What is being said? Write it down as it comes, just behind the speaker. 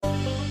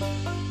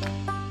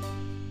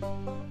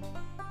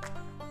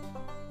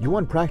You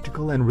want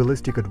practical and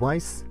realistic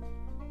advice?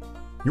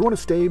 You want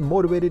to stay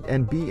motivated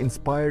and be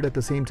inspired at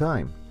the same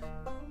time?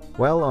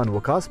 Well, on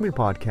Wakasmir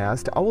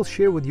podcast, I will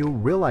share with you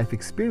real-life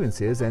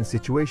experiences and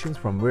situations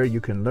from where you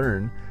can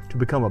learn to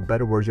become a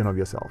better version of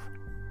yourself.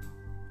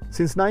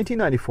 Since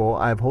 1994,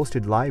 I have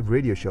hosted live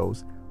radio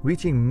shows,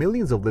 reaching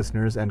millions of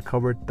listeners and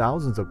covered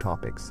thousands of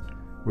topics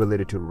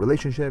related to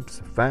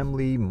relationships,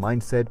 family,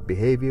 mindset,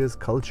 behaviors,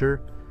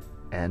 culture,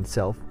 and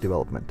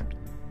self-development.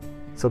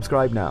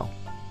 Subscribe now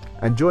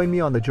and join me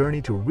on the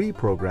journey to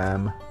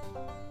reprogram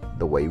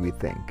the way we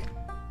think.